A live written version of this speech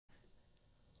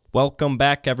Welcome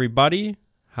back, everybody.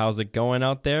 How's it going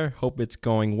out there? Hope it's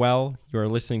going well. You're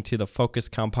listening to the Focus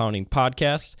Compounding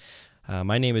Podcast.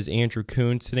 My name is Andrew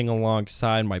Kuhn, sitting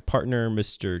alongside my partner,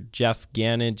 Mr. Jeff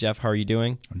Gannon. Jeff, how are you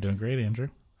doing? I'm doing great, Andrew.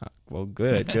 Well,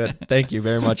 good. Thank you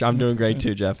very much. I'm doing great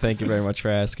too, Jeff. Thank you very much for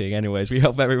asking. Anyways, we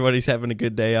hope everybody's having a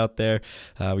good day out there.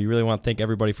 We really want to thank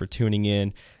everybody for tuning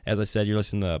in. As I said, you're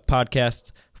listening to the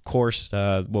podcast. Of course,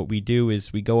 what we do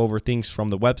is we go over things from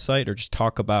the website or just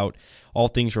talk about all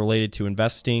things related to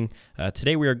investing.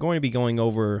 Today, we are going to be going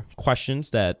over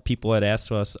questions that people had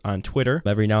asked us on Twitter.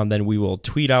 Every now and then, we will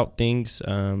tweet out things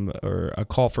or a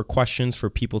call for questions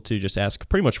for people to just ask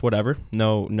pretty much whatever.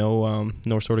 No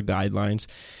sort of guidelines.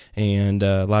 And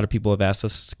a lot of people have asked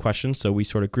us questions, so we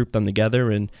sort of grouped them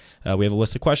together, and we have a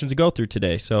list of questions to go through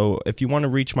today. So if you want to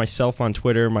reach myself on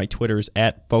Twitter, my Twitter is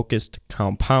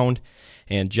 @FocusedCompound.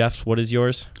 And Jeff, what is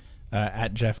yours?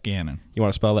 At Jeff Gannon. You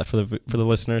want to spell that for the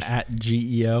listeners? At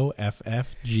GEOFFGANNON.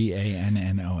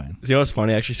 You know what's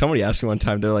funny? Actually, somebody asked me one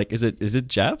time. They're like, "Is it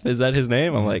Jeff? Is that his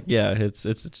name?" I'm like, "Yeah, it's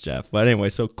Jeff." But anyway,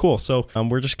 so cool. So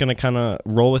we're just gonna kind of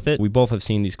roll with it. We both have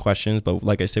seen these questions, but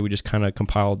like I said, we just kind of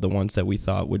compiled the ones that we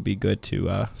thought would be good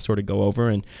to sort of go over.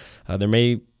 And there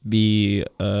may be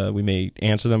we may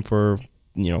answer them for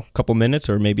a couple minutes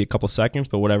or maybe a couple seconds,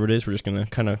 but whatever it is, we're just gonna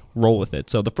kind of roll with it.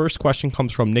 So the first question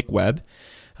comes from Nick Webb.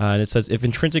 And it says, if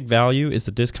intrinsic value is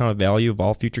the discounted value of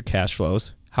all future cash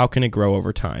flows, how can it grow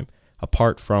over time,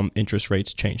 apart from interest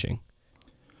rates changing?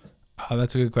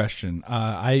 That's a good question.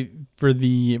 For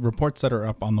the reports that are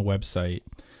up on the website,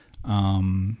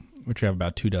 which we have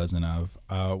about 24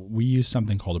 of, we use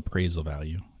something called appraisal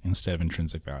value instead of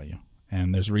intrinsic value.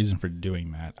 And there's a reason for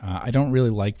doing that. I don't really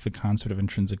like the concept of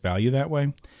intrinsic value that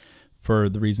way for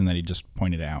the reason that he just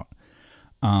pointed out.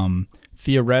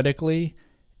 Theoretically,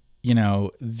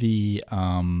 what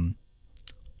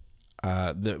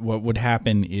would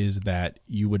happen is that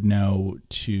you would know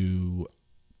you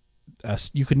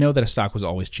could know that a stock was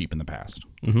always cheap in the past.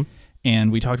 Mm-hmm.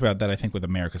 And we talked about that, I think, with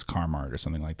America's Car-Mart or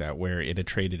something like that, where it had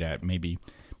traded at maybe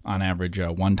on average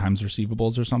 1 times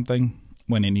receivables or something,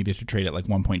 when it needed to trade at like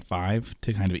 1.5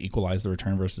 to kind of equalize the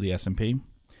return versus the S&P.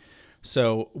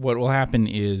 So what will happen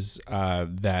is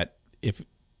that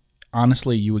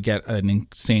honestly, you would get an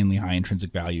insanely high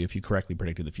intrinsic value if you correctly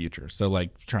predicted the future. So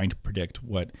like trying to predict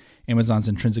what Amazon's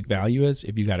intrinsic value is,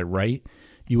 if you got it right,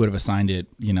 you would have assigned it,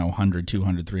 100,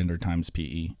 200, 300 times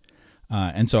PE.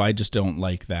 And so I just don't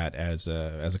like that as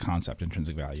a concept,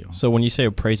 intrinsic value. So when you say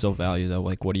appraisal value, though,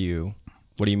 like what do you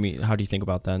mean? How do you think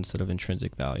about that instead of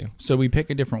intrinsic value? So we pick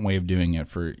a different way of doing it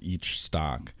for each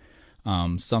stock.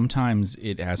 Sometimes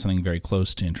it has something very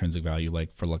close to intrinsic value.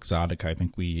 Like for Luxottica, I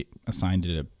think we assigned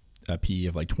it a PE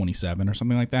of like 27 or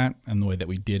something like that. And the way that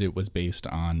we did it was based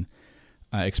on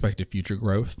expected future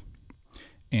growth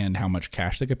and how much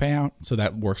cash they could pay out. So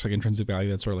that works like intrinsic value.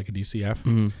 That's sort of like a DCF.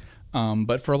 Mm-hmm.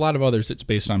 But for a lot of others, it's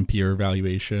based on peer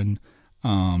valuation.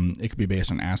 It could be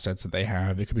based on assets that they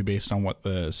have. It could be based on what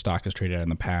the stock has traded at in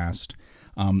the past.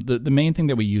 The main thing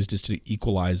that we used is to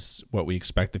equalize what we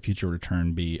expect the future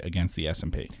return be against the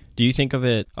S&P. Do you think of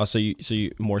it, so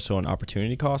you more so an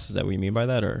opportunity cost? Is that what you mean by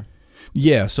that, or?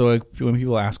 Yeah, so when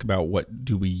people ask about what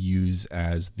do we use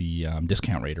as the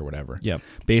discount rate or whatever,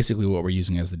 basically what we're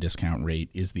using as the discount rate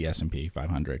is the S&P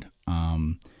 500.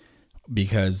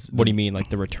 Because what do you mean, like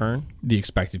the return? The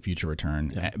expected future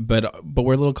return. Yeah. But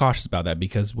we're a little cautious about that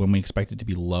because when we expect it to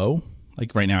be low,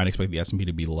 like right now I'd expect the S&P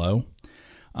to be low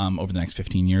over the next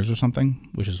 15 years or something,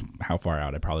 which is how far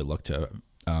out I'd probably look to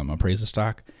appraise the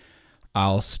stock.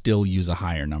 I'll still use a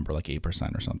higher number, like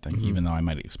 8% or something, mm-hmm. even though I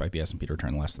might expect the S&P to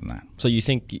return less than that. So you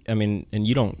think, and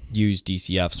you don't use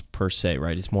DCFs per se,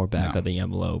 right? It's more back of the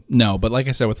envelope. No, but like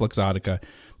I said with Luxottica,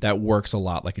 that works a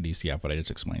lot like a DCF. What I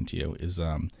just explained to you is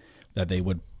that they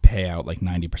would pay out like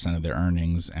 90% of their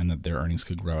earnings and that their earnings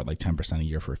could grow at like 10% a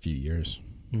year for a few years.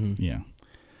 Mm-hmm. Yeah.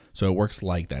 So it works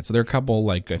like that. So there are a couple,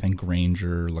 like I think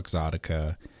Grainger,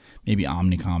 Luxottica, maybe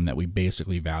Omnicom that we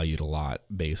basically valued a lot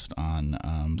based on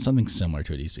something similar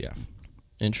to a DCF.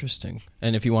 Interesting.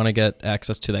 And if you want to get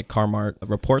access to that Car-Mart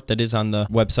report that is on the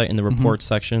website in the report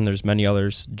section, there's many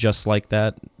others just like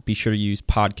that. Be sure to use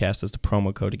podcast as the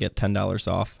promo code to get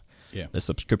 $10 off the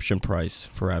subscription price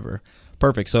forever.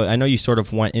 Perfect. So I know you sort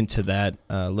of went into that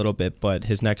a little bit, but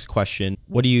his next question,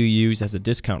 what do you use as a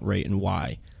discount rate and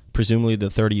why? Presumably the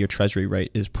 30-year Treasury rate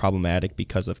is problematic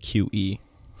because of QE.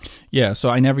 Yeah, so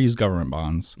I never use government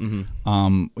bonds.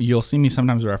 Mm-hmm. You'll see me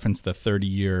sometimes reference the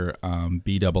 30-year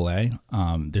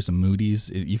BAA. There's a Moody's.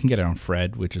 You can get it on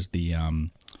Fred, which is the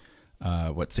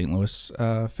St. Louis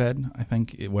Fed, I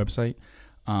think, website.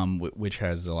 which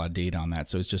has a lot of data on that.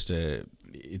 So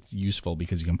it's useful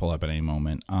because you can pull up at any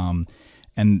moment.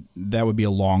 And that would be a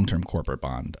long-term corporate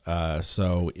bond.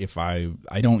 So if I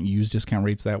don't use discount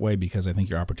rates that way because I think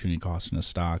your opportunity cost in a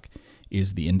stock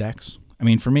is the index. I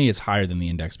mean, for me, it's higher than the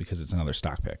index because it's another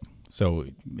stock pick. So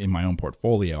in my own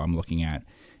portfolio, I'm looking at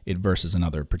it versus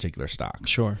another particular stock.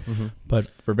 Sure. Mm-hmm. But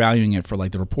for valuing it for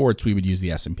like the reports, we would use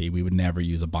the S&P. We would never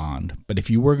use a bond. But if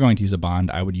you were going to use a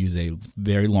bond, I would use a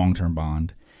very long-term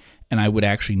bond, and I would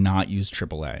actually not use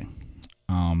AAA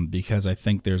because I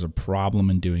think there's a problem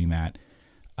in doing that.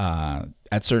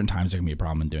 At certain times, there can be a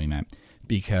problem in doing that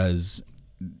because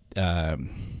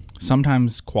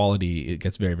sometimes quality, it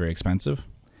gets very, very expensive.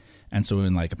 And so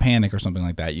in like a panic or something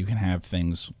like that, you can have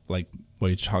things like what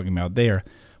you're talking about there,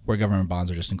 where government bonds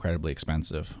are just incredibly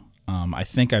expensive. I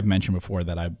think I've mentioned before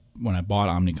that when I bought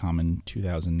Omnicom in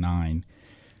 2009,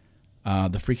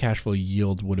 the free cash flow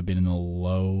yield would have been in the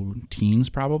low teens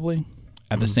probably.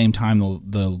 At the same time,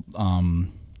 the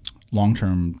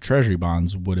long-term treasury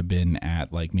bonds would have been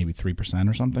at like maybe 3%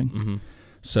 or something. Mm-hmm.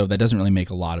 So that doesn't really make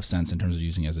a lot of sense in terms of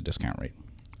using it as a discount rate.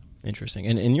 Interesting.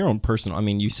 And in your own personal, I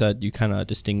mean, you said you kind of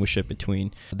distinguish it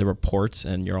between the reports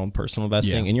and your own personal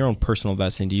investing. Yeah. In your own personal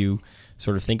investing, do you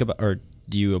sort of think about, or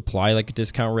do you apply like a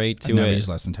discount rate to I never it? use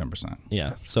less than 10%.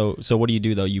 Yeah. So what do you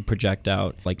do though? You project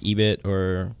out like EBIT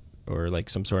or like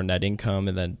some sort of net income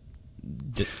and then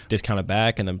discount it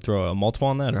back and then throw a multiple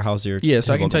on that, or how's your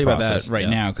So I can tell you about process? that right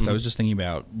now because Mm-hmm. I was just thinking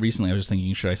about recently. I was just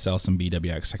thinking, should I sell some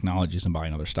BWX Technologies and buy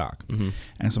another stock? Mm-hmm.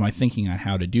 And so my thinking on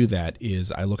how to do that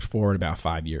is I looked forward about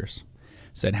 5 years,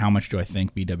 said how much do I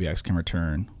think BWX can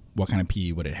return? What kind of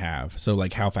PE would it have? So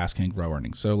like how fast can it grow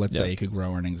earnings? So let's say it could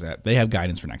grow earnings they have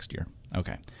guidance for next year.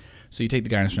 Okay. So you take the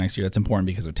guidance for next year. That's important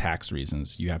because of tax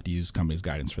reasons. You have to use company's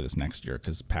guidance for this next year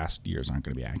because past years aren't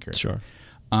going to be accurate. Sure.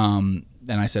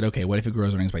 Then I said, okay, what if it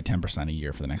grows earnings by 10% a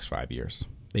year for the next 5 years?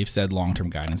 They've said long-term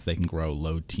guidance they can grow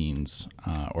low teens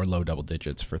or low double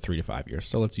digits for 3 to 5 years.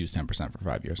 So let's use 10% for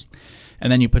 5 years.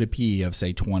 And then you put a PE of,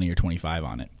 say, 20 or 25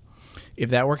 on it.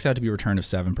 If that works out to be a return of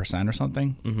 7% or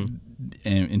something, Mm-hmm.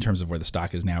 in terms of where the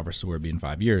stock is now versus where it'd be in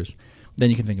 5 years,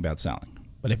 then you can think about selling.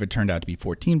 But if it turned out to be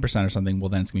 14% or something, well,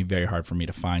 then it's going to be very hard for me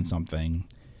to find something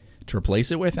to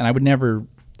replace it with. And I would never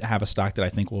have a stock that I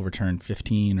think will return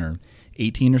 15 or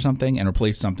 18 or something and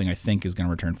replace something I think is going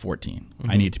to return 14.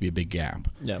 I need it to be a big gap.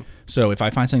 Yeah. So if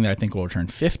I find something that I think will return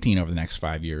 15 over the next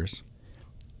 5 years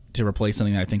to replace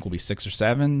something that I think will be 6 or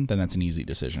 7, then that's an easy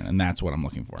decision. And that's what I'm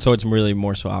looking for. So it's really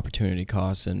more so opportunity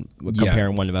costs and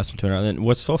comparing one investment to another. And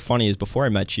what's so funny is before I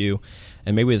met you,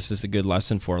 and maybe this is a good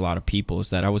lesson for a lot of people, is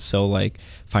that I was so like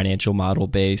financial model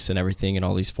based and everything and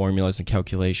all these formulas and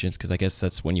calculations, because I guess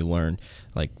that's when you learn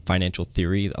like financial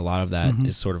theory. A lot of that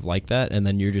is sort of like that. And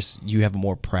then you have a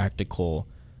more practical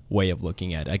way of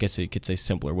looking at it. I guess you could say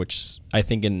simpler, which I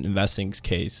think in investing's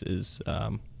case is,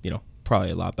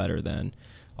 probably a lot better than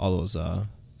all those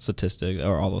statistics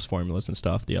or all those formulas and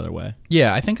stuff the other way.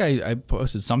 Yeah, I think I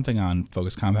posted something on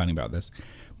Focus Compounding about this.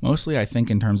 Mostly I think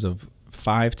in terms of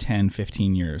 5, 10,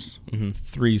 15 years,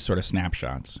 3 sort of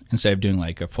snapshots. Instead of doing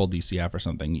like a full DCF or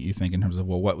something, you think in terms of,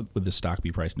 well, what would the stock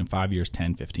be priced in 5 years,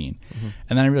 10, 15?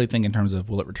 And then I really think in terms of,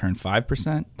 will it return 5%,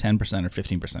 10%, or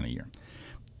 15% a year?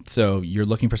 So you're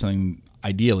looking for something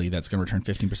ideally that's going to return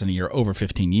 15% a year over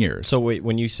 15 years. So wait,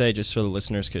 when you say, just so the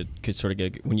listeners could sort of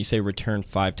get, when you say return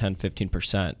 5, 10,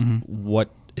 15%, what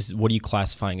are you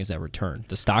classifying as that return?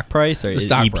 The stock price or The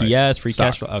stock EPS, price. free Stock.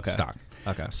 cash flow? Okay. Stock.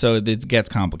 Okay. So it gets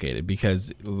complicated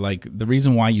because like the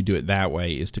reason why you do it that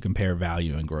way is to compare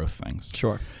value and growth things.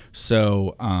 Sure.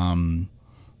 So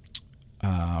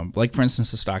like for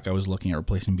instance, the stock I was looking at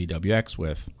replacing BWX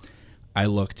with, I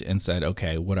looked and said,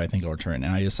 okay, what do I think it'll return?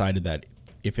 And I decided that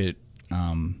if the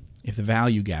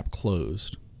value gap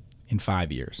closed in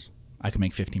 5 years, I could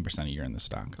make 15% a year in the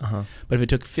stock. But if it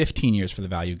took 15 years for the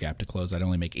value gap to close, I'd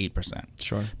only make 8%.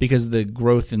 Sure. Because the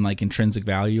growth in like intrinsic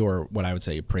value, or what I would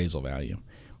say appraisal value,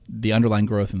 the underlying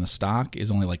growth in the stock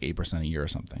is only like 8% a year or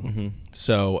something.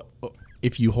 So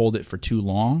if you hold it for too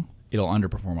long, it'll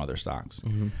underperform other stocks.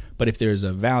 But if there's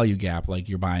a value gap, like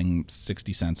you're buying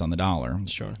 60 cents on the dollar,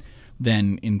 Sure.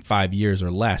 then in 5 years or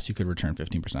less, you could return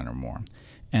 15% or more.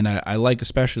 And I like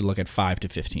especially to look at 5 to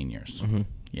 15 years.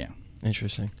 Yeah.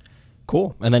 Interesting.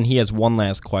 Cool. And then he has one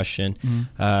last question.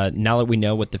 Now that we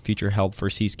know what the future held for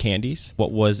See's Candies,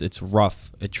 what was its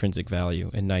rough intrinsic value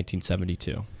in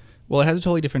 1972? Well, it has a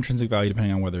totally different intrinsic value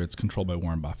depending on whether it's controlled by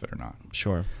Warren Buffett or not.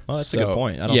 Sure. Well, that's a good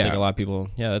point. I don't think a lot of people...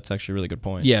 Yeah, that's actually a really good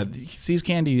point. Yeah, See's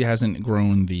Candy hasn't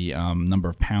grown the number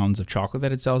of pounds of chocolate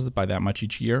that it sells by that much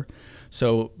each year.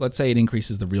 So let's say it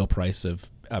increases the real price of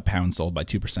pounds sold by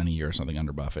 2% a year or something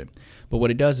under Buffett. But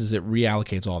what it does is it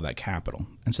reallocates all of that capital.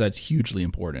 And so that's hugely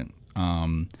important.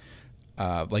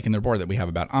 Like in the report that we have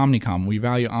about Omnicom, we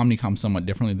value Omnicom somewhat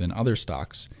differently than other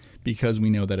stocks because we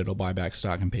know that it'll buy back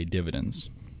stock and pay dividends.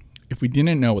 If we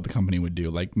didn't know what the company would do,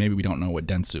 like maybe we don't know what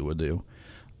Dentsu would do,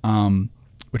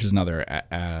 which is another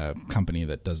company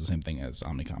that does the same thing as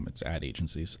Omnicom, it's ad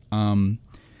agencies,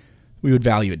 we would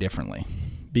value it differently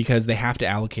because they have to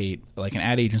allocate, like an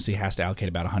ad agency has to allocate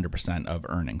about 100% of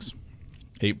earnings.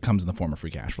 It comes in the form of free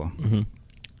cash flow. Mm-hmm.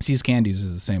 See's Candies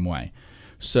is the same way.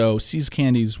 So See's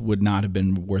Candies would not have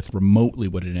been worth remotely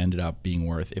what it ended up being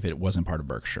worth if it wasn't part of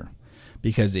Berkshire,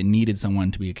 because it needed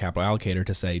someone to be a capital allocator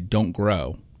to say, don't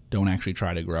grow, don't actually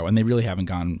try to grow. And they really haven't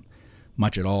gone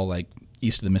much at all, like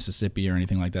east of the Mississippi or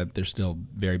anything like that. They're still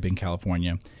very big in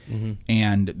California. Mm-hmm.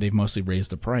 And they've mostly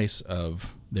raised the price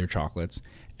of their chocolates.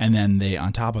 And then they,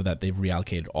 on top of that, they've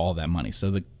reallocated all that money. So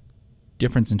the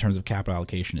difference in terms of capital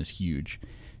allocation is huge.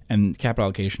 And capital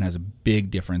allocation has a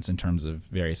big difference in terms of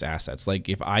various assets. Like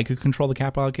if I could control the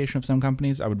capital allocation of some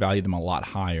companies, I would value them a lot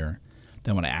higher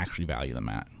than what I actually value them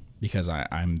at, because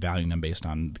I'm valuing them based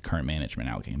on the current management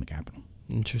allocating the capital.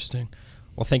 Interesting.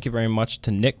 Well, thank you very much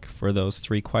to Nick for those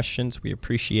 3 questions. We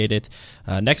appreciate it.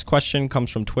 Next question comes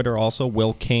from Twitter also.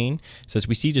 Will Kane says,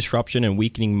 we see disruption and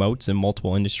weakening moats in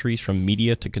multiple industries from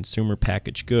media to consumer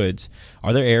packaged goods.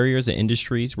 Are there areas and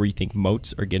industries where you think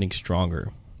moats are getting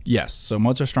stronger? Yes. So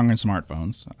moats are stronger in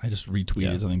smartphones. I just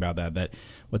retweeted something about that. That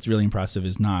what's really impressive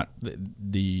is not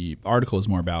the article is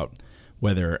more about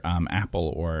whether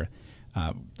Apple or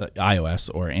the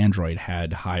iOS or Android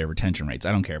had higher retention rates.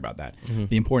 I don't care about that. Mm-hmm.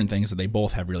 The important thing is that they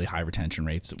both have really high retention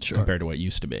rates compared to what it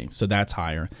used to be. So that's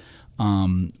higher.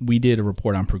 We did a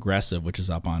report on Progressive, which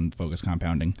is up on Focus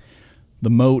Compounding. The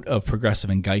moat of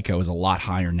Progressive and Geico is a lot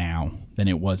higher now than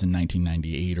it was in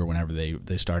 1998 or whenever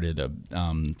they started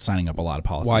signing up a lot of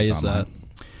policies. Why is online.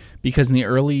 that? Because in the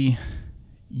early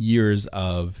years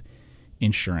of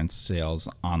insurance sales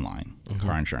online,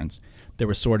 car insurance, there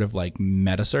was sort of like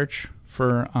meta search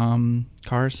for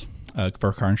cars,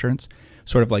 for car insurance,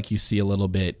 sort of like you see a little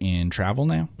bit in travel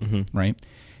now, right?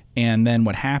 And then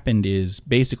what happened is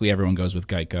basically everyone goes with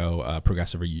Geico,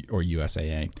 Progressive, or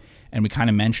USAA. And we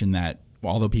kind of mentioned that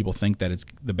although people think that it's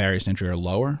the barriers to entry are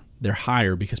lower, they're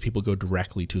higher because people go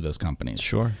directly to those companies.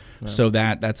 Sure. Yeah. So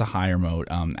that's a higher moat.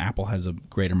 Apple has a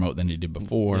greater moat than it did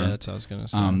before. Yeah, that's what I was going to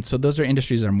say. So those are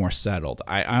industries that are more settled.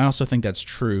 I also think that's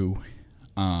true.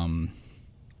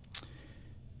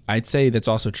 I'd say that's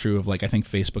also true of, like, I think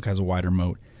Facebook has a wider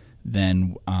moat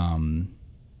than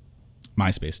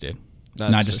MySpace did.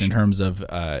 Not just in terms of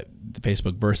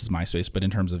Facebook versus MySpace, but in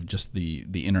terms of just the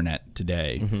internet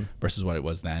today versus what it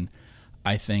was then.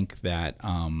 I think that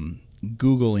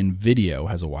Google in video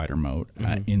has a wider moat.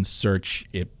 In search,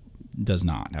 it does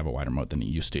not have a wider moat than it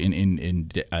used to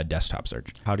in desktop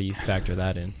search. How do you factor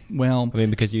that in? Well, I mean,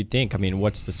 because you'd think,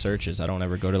 what's the searches? I don't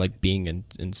ever go to like Bing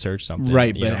and search something.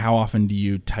 Right, but how often do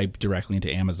you type directly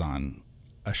into Amazon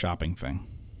a shopping thing?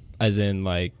 As in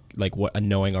like what,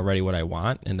 knowing already what I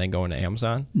want and then going to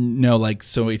Amazon? No, like,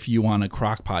 so if you want a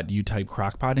crock pot, do you type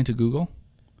crock pot into Google?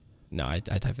 No, I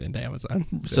type it into Amazon.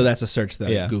 So that's a search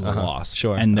that Google lost.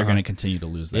 Sure. And they're going to continue to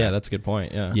lose that. Yeah, that's a good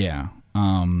point. Yeah. Yeah.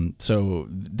 So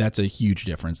that's a huge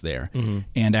difference there.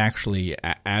 And actually,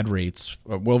 ad rates,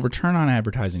 return on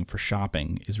advertising for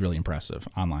shopping is really impressive,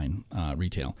 online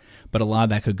retail. But a lot of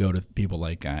that could go to people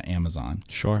like Amazon.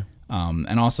 Sure.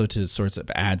 And also to sorts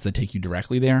of ads that take you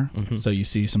directly there. So you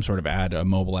see some sort of ad, a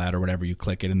mobile ad or whatever, you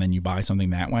click it and then you buy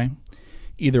something that way.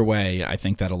 Either way, I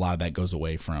think that a lot of that goes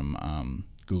away from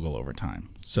Google over time.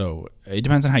 So it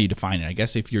depends on how you define it. I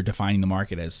guess if you're defining the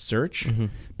market as search,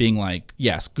 being like,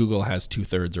 yes, Google has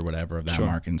 2/3 or whatever of that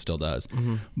market and still does.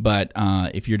 But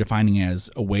if you're defining it as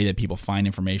a way that people find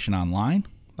information online,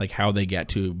 like how they get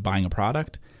to buying a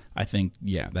product, I think,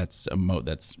 that's a moat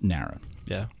that's narrowed.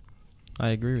 Yeah. I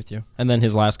agree with you. And then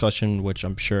his last question, which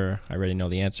I'm sure I already know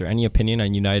the answer. Any opinion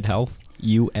on United Health,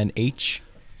 UNH?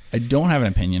 I don't have an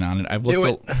opinion on it. I've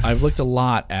looked a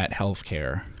lot at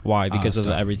healthcare. Why? Because of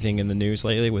everything in the news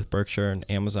lately with Berkshire and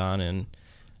Amazon and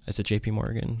is it JP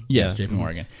Morgan? Yes, JP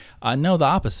Morgan. No, the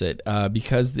opposite.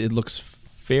 Because it looks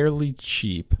fairly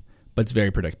cheap, but it's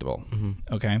very predictable.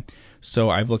 Okay, so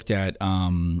I've looked at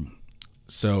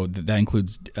that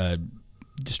includes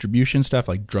distribution stuff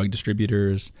like drug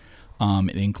distributors.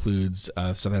 It includes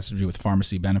stuff that has to do with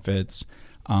pharmacy benefits.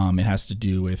 It has to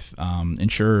do with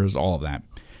insurers, all of that.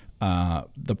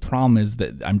 The problem is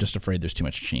that I'm just afraid there's too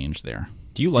much change there.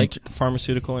 Do you like the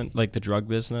pharmaceutical and like the drug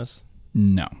business?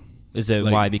 No. Is it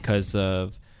why? Because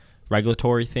of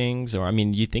regulatory things, or I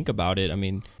mean, you think about it. I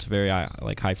mean, it's a very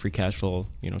high free cash flow,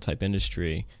 type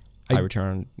industry, high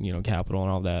return, capital and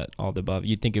all that, all the above.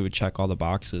 You'd think it would check all the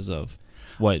boxes of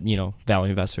what value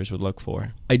investors would look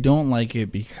for. I don't like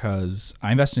it because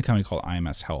I invest in a company called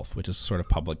IMS Health, which is sort of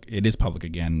public. It is public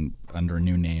again under a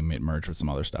new name. It merged with some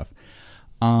other stuff.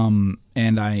 And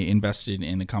I invested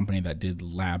in a company that did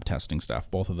lab testing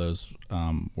stuff. Both of those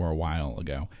were a while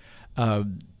ago.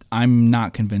 I'm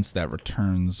not convinced that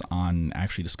returns on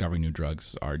actually discovering new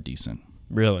drugs are decent.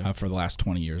 Really? For the last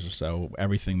 20 years or so,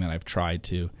 everything that I've tried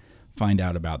to find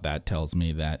out about that tells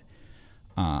me that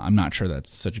I'm not sure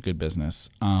that's such a good business.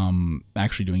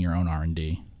 Actually doing your own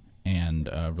R&D and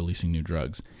releasing new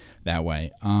drugs that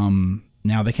way.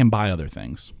 Now they can buy other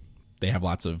things. They have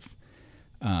lots of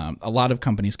a lot of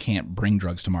companies can't bring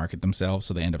drugs to market themselves,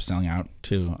 so they end up selling out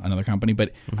to another company.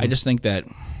 But I just think that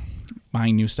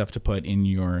buying new stuff to put in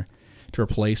to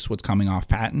replace what's coming off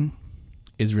patent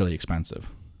is really expensive.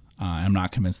 I'm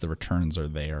not convinced the returns are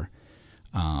there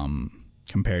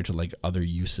compared to like other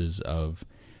uses of.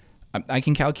 I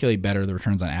can calculate better the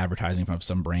returns on advertising from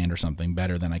some brand or something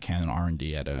better than I can in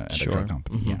R&D at a drug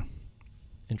company. Mm-hmm. Yeah.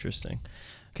 Interesting.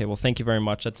 Okay, well, thank you very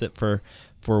much. That's it for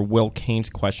Will Kane's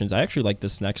questions. I actually like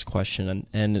this next question,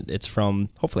 and it's from,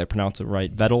 hopefully I pronounce it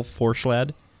right, Vettel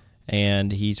Forslad,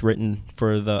 and he's written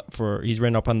he's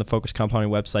written up on the Focus Compounding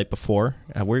website before.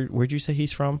 Where'd you say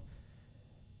he's from?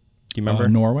 Do you remember?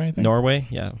 Norway, I think. Norway,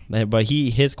 yeah. But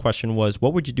his question was,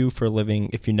 what would you do for a living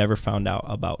if you never found out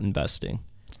about investing?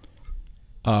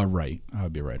 Right. I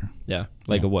would be a writer. Yeah.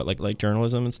 What? Like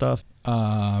journalism and stuff?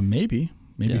 Maybe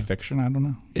fiction. I don't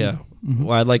know. Yeah. Mm-hmm.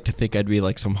 Well, I'd like to think I'd be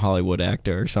like some Hollywood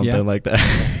actor or something like that.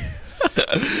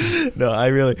 No, I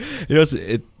really,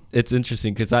 it's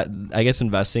interesting because I guess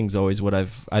investing is always what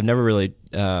I've never really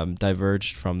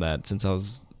diverged from that since I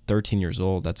was 13 years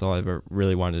old. That's all I ever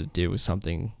really wanted to do was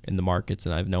something in the markets,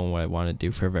 and I've known what I wanted to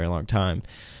do for a very long time.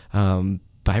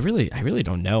 But I really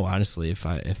don't know, honestly,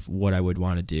 if what I would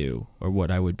want to do or what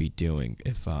I would be doing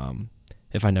if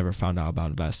I never found out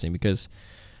about investing, because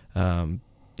I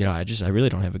really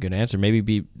don't have a good answer.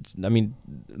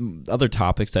 Other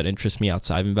topics that interest me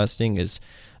outside investing is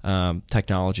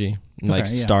technology,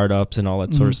 startups and all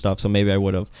that sort of stuff. So maybe I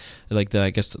would have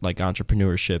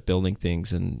entrepreneurship, building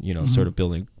things and sort of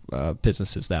building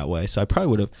businesses that way. So I probably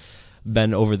would have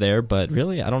been over there, but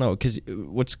really I don't know, because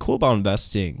what's cool about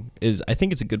investing is I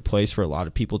think it's a good place for a lot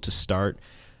of people to start,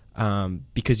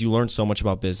 because you learn so much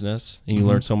about business and you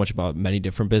learn so much about many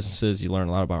different businesses. You learn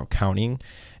a lot about accounting,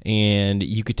 and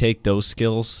you could take those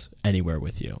skills anywhere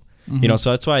with you.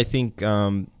 So that's why I think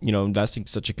investing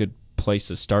is such a good place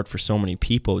to start for so many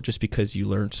people, just because you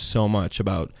learn so much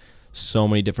about so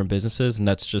many different businesses, and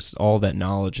that's just all that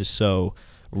knowledge is so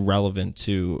relevant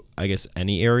to, I guess,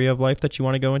 any area of life that you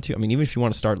want to go into. I mean, even if you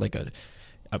want to start like a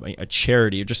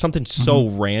charity or just something so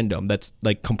random that's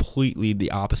like completely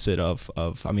the opposite of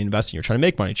investing. You're trying to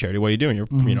make money. Charity, what are you doing? You're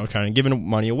kind of giving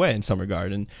money away in some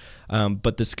regard. And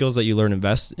but the skills that you learn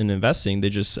in investing, they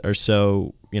just are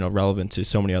so relevant to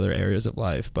so many other areas of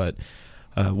life. But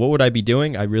what would I be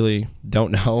doing? I really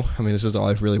don't know. I mean, this is all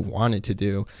I've really wanted to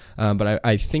do. But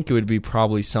I think it would be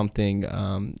probably something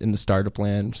in the startup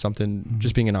land, something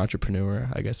just being an entrepreneur,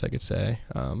 I guess I could say.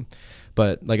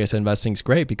 But like I said, investing is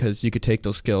great because you could take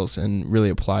those skills and really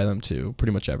apply them to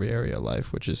pretty much every area of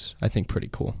life, which is, I think, pretty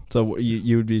cool. So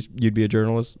you'd be a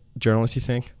journalist, you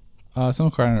think? Some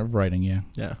kind of writing, yeah.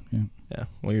 Yeah.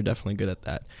 Well, you're definitely good at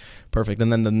that. Perfect.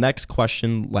 And then the next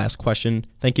question, last question.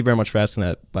 Thank you very much for asking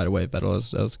that, by the way,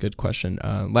 Vettel. That was a good question.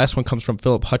 Last one comes from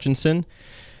Philip Hutchinson.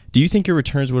 Do you think your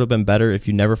returns would have been better if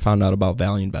you never found out about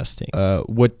value investing?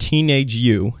 Would teenage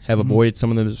you have avoided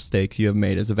some of the mistakes you have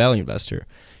made as a value investor?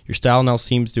 Your style now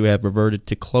seems to have reverted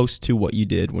to close to what you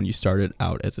did when you started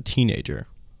out as a teenager.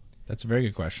 That's a very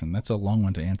good question. That's a long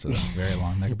one to answer. That's very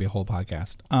long. That could be a whole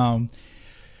podcast. I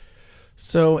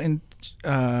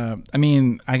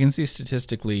can see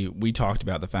statistically, we talked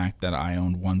about the fact that I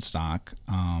owned one stock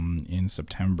in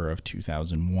September of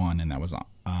 2001, and that was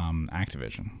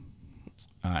Activision.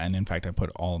 And in fact, I put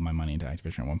all of my money into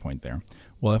Activision at one point there.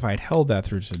 Well, if I had held that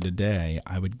through to today,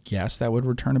 I would guess that would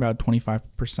return about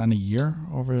 25% a year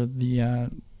over the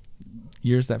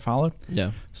years that followed.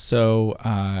 Yeah. So,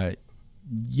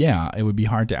 it would be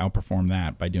hard to outperform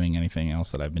that by doing anything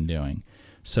else that I've been doing.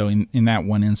 So in that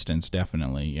one instance,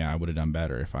 definitely, I would have done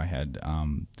better if I had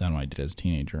done what I did as a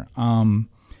teenager.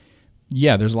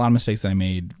 There's a lot of mistakes that I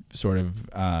made, sort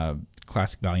of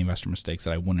classic value investor mistakes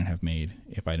that I wouldn't have made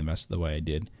if I'd invested the way I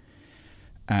did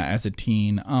as a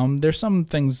teen. There's some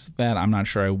things that I'm not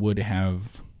sure I would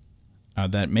have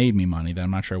that made me money that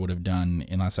I'm not sure I would have done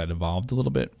unless I'd evolved a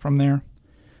little bit from there.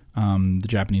 The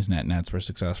Japanese nets were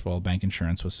successful. Bank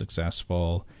insurance was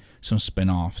successful. Some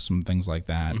spin-offs, some things like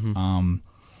that. Mm-hmm.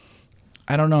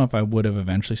 I don't know if I would have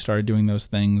eventually started doing those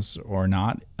things or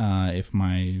not. I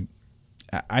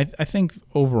think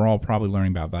overall probably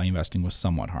learning about value investing was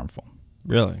somewhat harmful.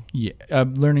 Really? Yeah.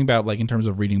 Learning about, like, in terms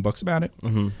of reading books about it.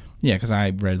 Mm-hmm. Yeah, because I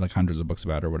read like hundreds of books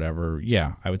about it or whatever.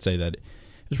 Yeah, I would say that it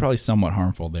was probably somewhat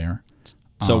harmful there.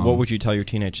 So what would you tell your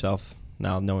teenage self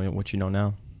now, knowing what you know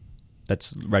now,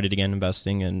 that's ready to get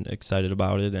investing and excited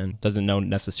about it and doesn't know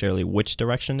necessarily which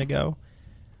direction to go?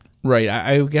 Right.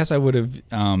 I guess I would have,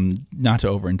 not to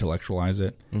over-intellectualize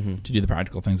it, to do the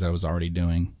practical things that I was already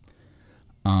doing.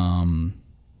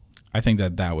 I think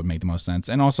that would make the most sense.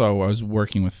 And also, I was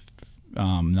working with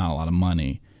not a lot of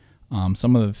money.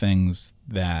 Some of the things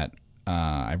that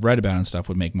I've read about and stuff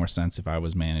would make more sense if I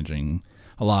was managing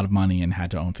a lot of money and had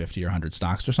to own 50 or 100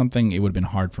 stocks or something. It would have been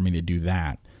hard for me to do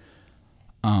that.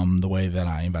 The way that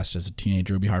I invested as a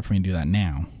teenager, it would be hard for me to do that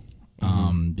now.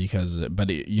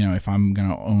 If I'm going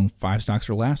to own 5 stocks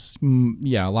or less, a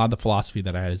lot of the philosophy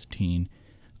that I had as a teen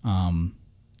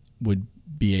would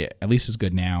be at least as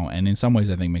good now. And in some ways,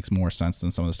 I think makes more sense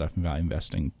than some of the stuff in value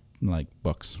investing, like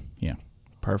books. Yeah.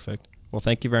 Perfect. Well,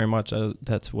 thank you very much.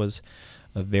 That was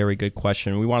a very good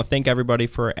question. We want to thank everybody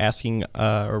for asking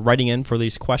or writing in for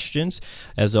these questions.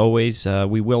 As always,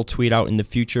 we will tweet out in the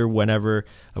future whenever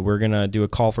we're going to do a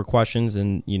call for questions,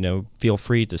 and feel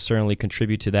free to certainly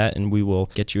contribute to that, and we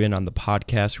will get you in on the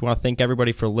podcast. We want to thank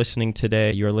everybody for listening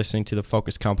today. You're listening to the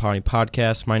Focus Compounding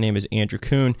Podcast. My name is Andrew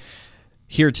Kuhn,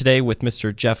 here today with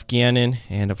Mr. Jeff Gannon,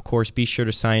 and of course, be sure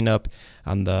to sign up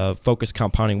on the Focus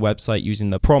Compounding website using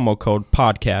the promo code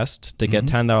PODCAST to get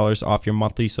 $10 off your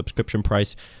monthly subscription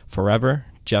price forever.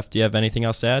 Jeff, do you have anything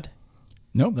else to add?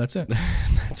 Nope, that's it.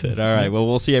 That's it. All right. Well,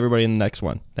 we'll see everybody in the next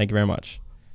one. Thank you very much.